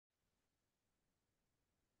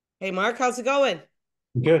Hey Mark, how's it going?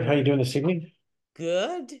 Good. How you doing this evening?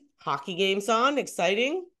 Good. Hockey game's on,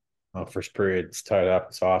 exciting. Oh, first period. It's tied up.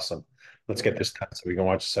 It's awesome. Let's get this done so we can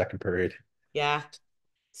watch the second period. Yeah.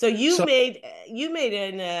 So you So made you made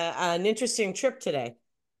an interesting trip today.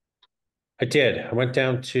 I did. I went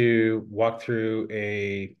down to walk through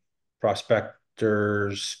a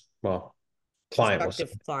prospector's, well, client was.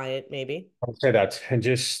 Prospective client, maybe. I'll say that, and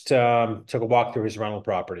just took a walk through his rental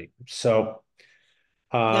property. So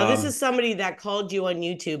Now this is um, somebody that called you on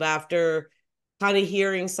YouTube after kind of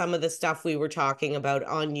hearing some of the stuff we were talking about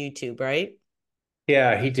on YouTube, right?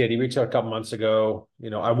 yeah, he did. He reached out a couple months ago.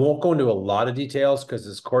 I won't go into a lot of details because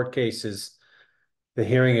this court case is the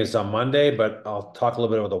hearing is on Monday, but I'll talk a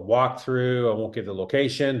little bit about the walkthrough. I won't give the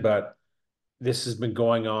location, but this has been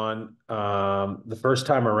going on. The first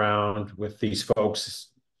time around with these folks,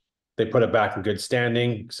 they put it back in good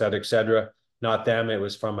standing, et cetera, et cetera. Not them. It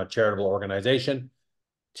was from a charitable organization.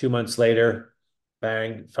 2 months later,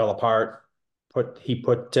 bang, fell apart. He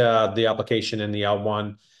put the application in the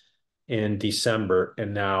L1 in December,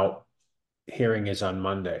 and now hearing is on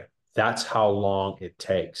Monday. That's how long it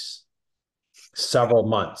takes. Several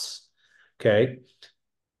months. Okay.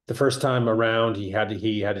 The first time around, he had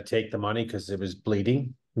to take the money because it was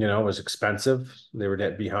bleeding. It was expensive. They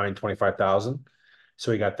were behind 25,000,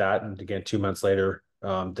 so he got that. And again, 2 months later,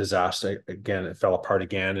 disaster again. It fell apart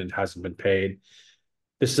again and hasn't been paid.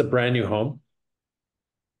 This is a brand new home,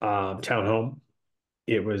 townhome.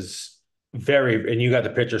 It was very, and you got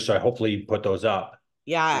the picture, so I hopefully you put those up.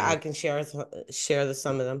 Yeah, I And can share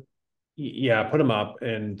some of them. yeah, put them up,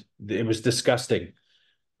 and it was disgusting.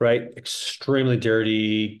 Right? Extremely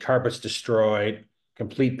dirty, carpets destroyed,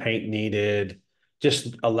 complete paint needed,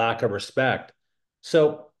 just a lack of respect.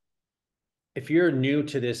 So if you're new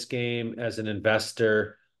to this game as an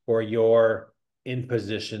investor or you're in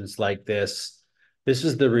positions like this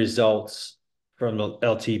is the results from the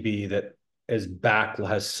LTB that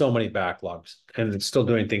has so many backlogs and it's still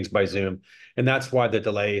doing things by Zoom. And that's why the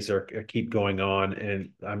delays are keep going on. And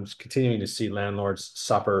I'm continuing to see landlords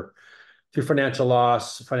suffer through financial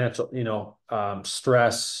loss, financial,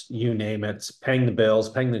 stress, you name it, paying the bills,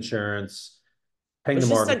 paying the insurance, paying the Was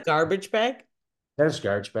this a mortgage. garbage bag? That's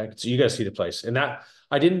garbage bag. So you guys see the place, and that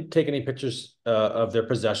I didn't take any pictures of their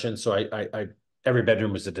possession. So I every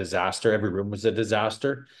bedroom was a disaster, every room was a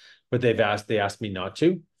disaster, but they asked me not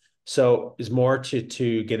to. So it's more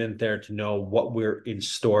to get in there to know what we're in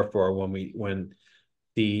store for when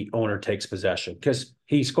the owner takes possession because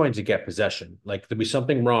he's going to get possession. Like there'll be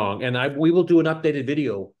something wrong, and we will do an updated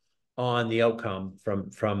video on the outcome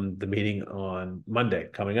from the meeting on Monday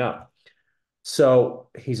coming up. So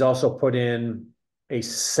he's also put in a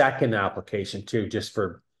second application too, just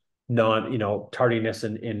for tardiness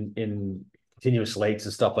in continuous lates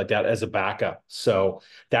and stuff like that as a backup. So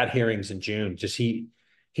that hearing's in June. Just he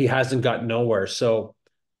hasn't got nowhere. So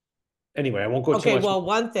anyway, I won't go too Okay, much. well,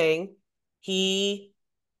 one thing, he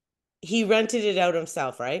he rented it out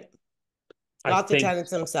himself, right? I Got the think tenants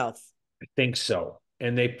himself. I think so.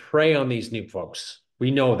 And they prey on these new folks. We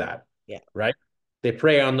know that, Yeah. right? They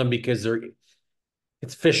prey on them because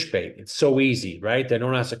it's fish bait. It's so easy, right? They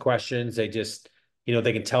don't ask the questions. They just,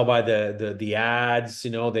 they can tell by the ads, they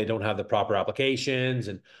don't have the proper applications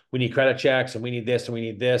and we need credit checks and we need this and we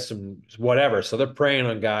need this and whatever. So they're preying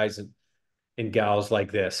on guys and gals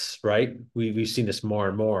like this, right? We've seen this more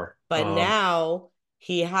and more. But now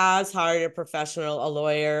he has hired a professional, a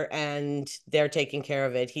lawyer, and they're taking care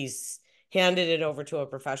of it. He's handed it over to a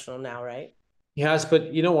professional now, right? He has,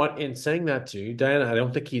 but you know what? In saying that too, Diana, I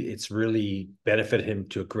don't think it's really benefited him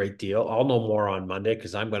to a great deal. I'll know more on Monday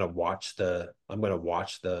because I'm going to watch the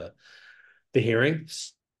hearing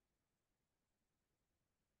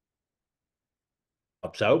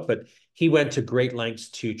ups out. But he went to great lengths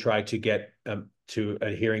to try to get to a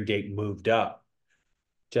hearing date moved up.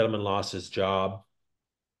 Gentleman lost his job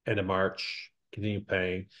end of March, continued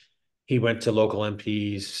paying. He went to local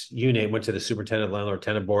MPs, went to the superintendent, landlord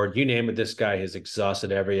tenant board, you name it. This guy has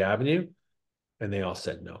exhausted every avenue, and they all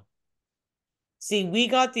said no. See, we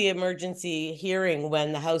got the emergency hearing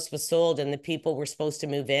when the house was sold and the people were supposed to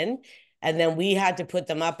move in. And then we had to put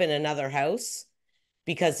them up in another house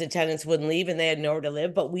because the tenants wouldn't leave and they had nowhere to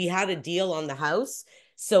live. But we had a deal on the house.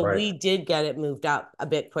 So Right. we did get it moved up a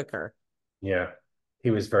bit quicker. Yeah. He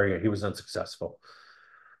was unsuccessful.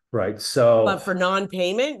 Right. So But for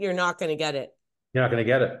non-payment, you're not going to get it. you're not going to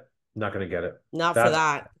get it. Not going to get it. Not for That's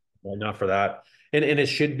that. well, not for that. And it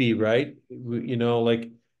should be right.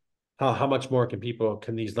 Like how much more can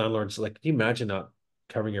these landlords like? Can you imagine not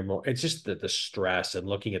covering your more? It's just the stress and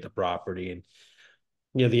looking at the property and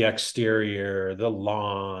the exterior, the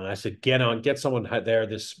lawn. I said, get someone there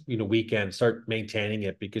this, weekend, start maintaining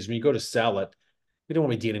it because when you go to sell it, you don't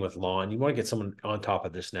want to be dealing with lawn. You want to get someone on top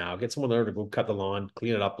of this now. Get someone there to go cut the lawn,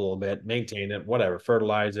 clean it up a little bit, maintain it, whatever,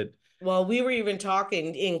 fertilize it. Well, we were even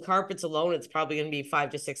talking in carpets alone, it's probably going to be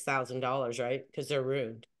 $5,000 to $6,000, right? Because they're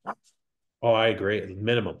ruined. Oh, I agree.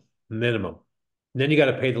 Minimum, minimum. And then you got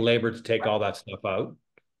to pay the labor to take all that stuff out,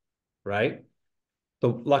 right?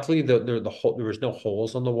 Luckily there was no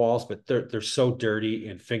holes on the walls, but they're so dirty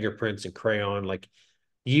and fingerprints and crayon. Like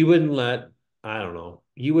you wouldn't let, I don't know,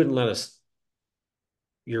 you wouldn't let us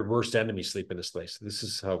your worst enemy sleep in this place. This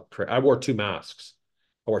is how I wore two masks.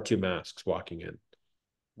 I wore two masks walking in, and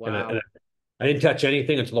Wow. I didn't touch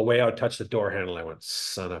anything until the way I would touch the door handle. I went,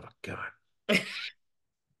 son of a gun.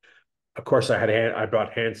 Of course, I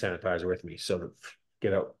brought hand sanitizer with me, so to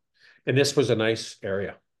get out. And this was a nice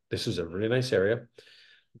area. This was a really nice area.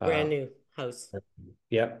 Brand Uh, new house.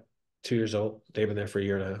 yeah, 2 years old. They've been there for a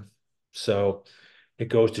year and a half. So it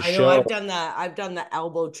goes to I know show. I've done the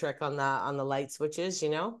elbow trick on the light switches, you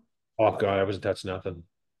know? Oh God, I wasn't touching nothing.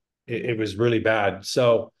 It was really bad.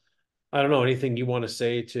 So I don't know, anything you want to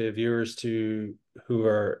say to viewers to who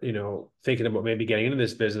are, thinking about maybe getting into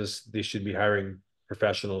this business, they should be hiring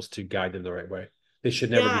professionals to guide them the right way. They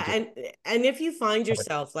should never be Yeah, just and if you find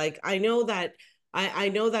yourself like I know that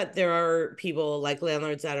there are people like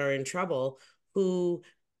landlords that are in trouble who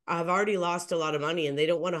have already lost a lot of money and they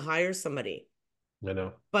don't want to hire somebody. I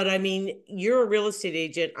know. But I mean, you're a real estate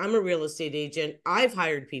agent, I'm a real estate agent. I've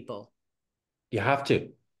hired people. You have to.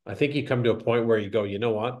 I think you come to a point where you go, you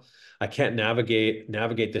know what? I can't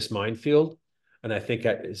navigate this minefield. And I think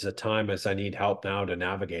it's a time as I need help now to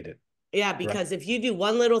navigate it. Yeah, Right. because if you do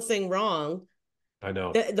one little thing wrong, I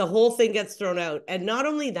know. the whole thing gets thrown out. And not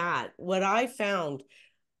only that, what I found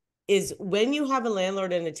is when you have a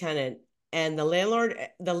landlord and a tenant and the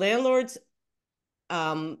landlord's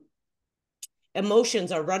um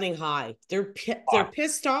emotions are running high. They're Ah,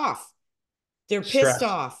 pissed off. They're pissed stress.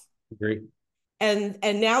 off. Agree. And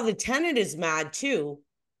now the tenant is mad too.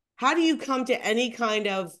 How do you come to any kind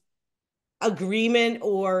of agreement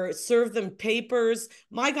or serve them papers?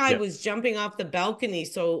 My guy Yeah. was jumping off the balcony,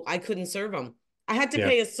 so I couldn't serve him. I had to Yeah.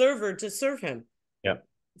 pay a server to serve him. Yeah. Yeah.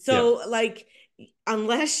 So like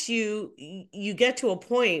unless you get to a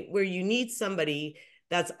point where you need somebody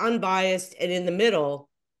that's unbiased and in the middle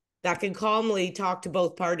that can calmly talk to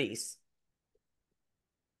both parties.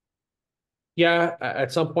 Yeah.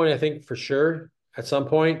 At some point, I think for sure, at some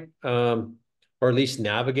point, or at least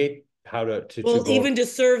navigate how to Well, go even to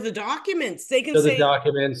serve the documents, they can do the say,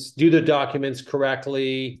 documents, do the documents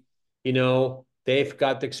correctly. They've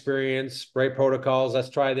got the experience, right? Protocols. Let's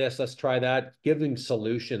try this. Let's try that. Give them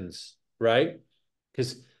solutions, right?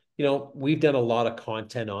 Because, we've done a lot of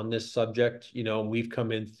content on this subject. We've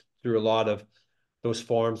come in through a lot of those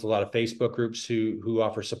forums, a lot of Facebook groups who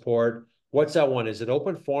offer support. What's that one? Is it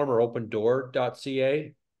open forum or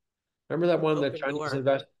opendoor.ca? Remember that one, the open Chinese door.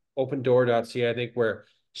 invest opendoor.ca, I think, where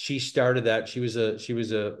she started that. She was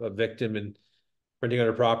a victim and renting out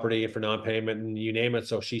her property for non-payment and you name it.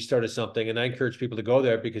 So she started something, and I encourage people to go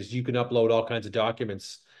there because you can upload all kinds of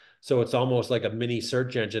documents. So it's almost like a mini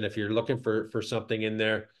search engine. If you're looking for something in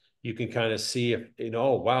there, you can kind of see if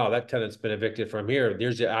oh wow, that tenant's been evicted from here.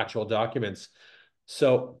 There's the actual documents.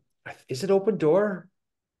 So is it open door?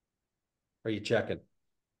 Are you checking?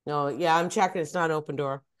 No, yeah, I'm checking. It's not open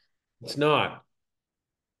door. It's not.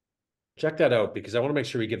 Check that out because I want to make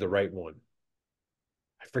sure we give the right one.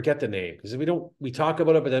 I forget the name because we talk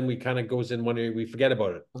about it, but then we kind of goes in one area, we forget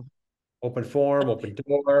about it. Open forum, open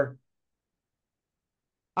door.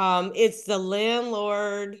 It's the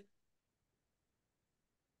landlord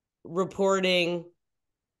reporting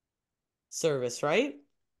service, right?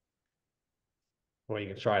 Well, you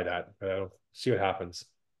can try that, but I'll see what happens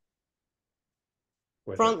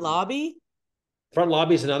with it. Front lobby. Front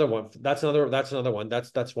lobby is another one. That's another one.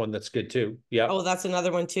 That's one that's good too. Oh, Yep. that's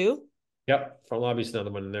another one too. Yep. Front lobby is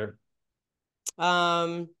another one in there.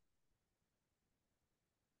 Um,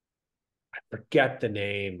 Forget the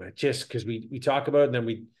name. Just because we talk about it and then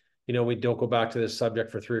we don't go back to this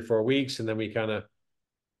subject for 3 or 4 weeks and then we kind of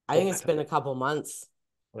I think it's been a couple months.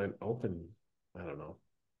 I'm open. I don't know.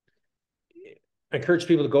 I encourage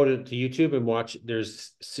people to go to YouTube and watch.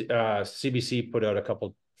 There's CBC put out a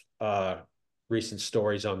couple uh, recent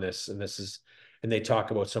stories on this, and they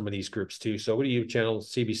talk about some of these groups too. So go to YouTube channel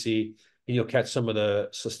CBC, and you'll catch some of the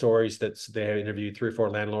stories that they have interviewed 3 or 4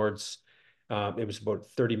 landlords. It was about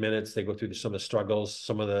 30 minutes. They go through some of the struggles,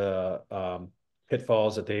 some of the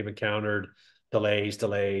pitfalls that they've encountered, delays,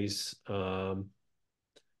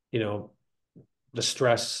 you know, the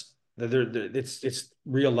stress it's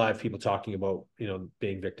real live people talking about,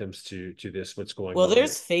 being victims to this, what's going Well, on.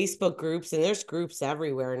 there's Facebook groups and there's groups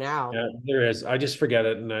everywhere now. Yeah, there is. I just forget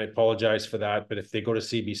it, and I apologize for that. But if they go to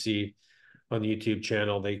CBC on the YouTube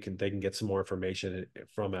channel, they can get some more information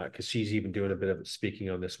from that, because she's even doing a bit of speaking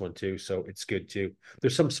on this one too. So it's good too.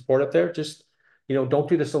 There's some support up there. Just, don't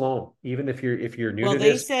do this alone. Even if you're new Well, to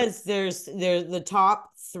they this. says there's the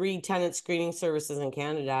top three tenant screening services in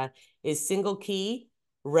Canada is Single Key,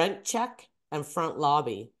 Rent Check, and Front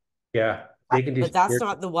Lobby. Yeah, they can do. But that's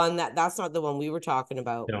not the one we were talking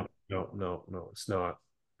about. No, no, no, no. It's not.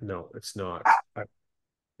 No, it's not.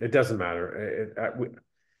 It doesn't matter.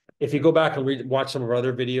 If you go back and watch some of our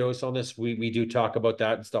other videos on this, we do talk about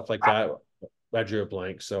that and stuff like that. I drew a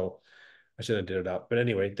blank, so I should have did it up. But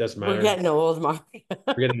anyway, it doesn't We're matter. getting old, Mark.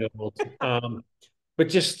 We're getting old. But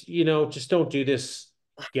just don't do this.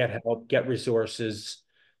 Get help, get resources,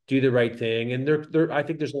 do the right thing. And I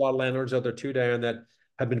think there's a lot of landlords out there too, Diane, that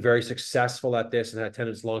have been very successful at this and had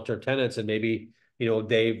tenants, long-term tenants, and maybe,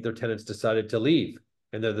 their tenants decided to leave,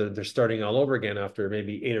 and they're starting all over again after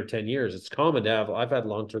maybe 8 or 10 years. It's common to have. I've had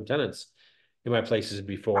long-term tenants in my places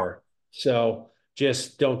before. So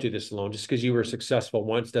just don't do this alone. Just because you were successful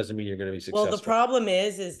once doesn't mean you're going to be Well, the successful. problem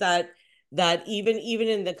is that even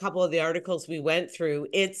in the couple of the articles we went through,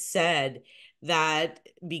 it said that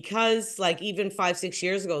because like even 5 6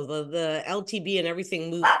 years ago, the LTB and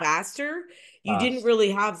everything moved faster, you didn't Fast.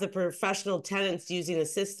 really have the professional tenants using the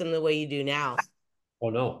system the way you do now. Oh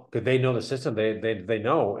no, because they know the system. They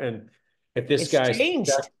know. And if this It's guy's,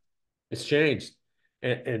 changed. it's changed.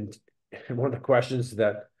 And one of the questions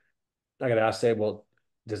that I got to ask, say, well,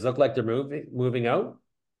 does it look like they're moving out?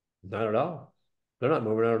 Not at all. They're not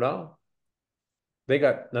moving out at all. They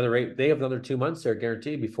have another 2 months there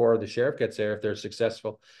guaranteed before the sheriff gets there if they're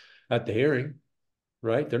successful at the hearing,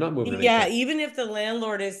 right? They're not moving Yeah, anytime. even if the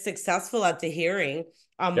landlord is successful at the hearing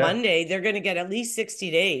on Yeah, Monday, they're going to get at least 60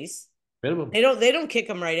 days. minimum. They don't kick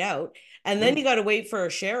them right out. And then No. you got to wait for a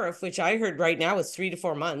sheriff, which I heard right now is 3 to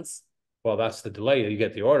 4 months. Well, that's the delay. You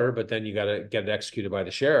get the order, but then you got to get it executed by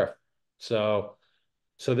the sheriff. So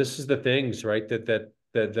So this is the things, right,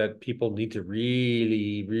 that people need to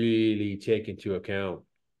really, really take into account,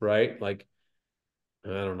 right? Like, I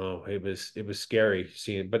don't know, it was scary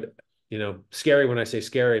seeing, but scary, when I say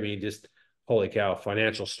scary, I mean just holy cow,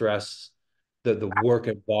 financial stress, the work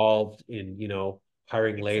involved in,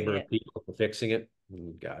 hiring Fixing labor it. people for fixing it.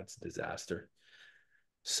 God, it's a disaster.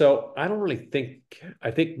 So I don't really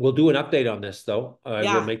I think we'll do an update on this though. We'll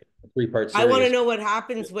Yeah. make a 3-part I want to series. know what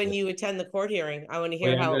happens when you attend the court hearing. I want to Oh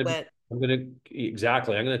hear yeah, how it went.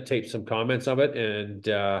 exactly. I'm gonna tape some comments of it, and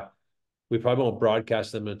we probably won't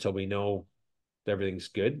broadcast them until we know everything's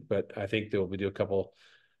good. But I think we'll do a couple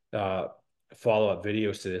uh follow-up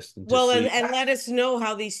videos to this and to Well, see. and let us know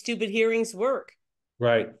how these stupid hearings work.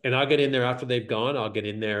 Right. And I'll get in there after they've gone. I'll get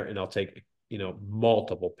in there and I'll take,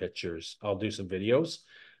 multiple pictures. I'll do some videos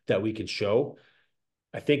that we can show.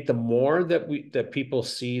 I think the more that people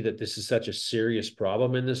see that this is such a serious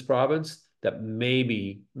problem in this province, that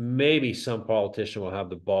maybe some politician will have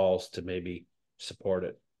the balls to maybe support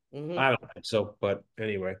it. Mm-hmm. I don't think so, but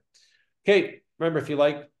anyway. Okay, remember, if you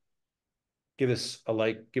like, give us a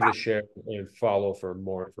like, give it a share, and follow for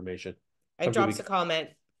more information. I Have a good drops a week. comment.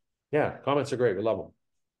 Yeah, comments are great. We love them.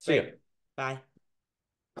 See ya. Great. Bye.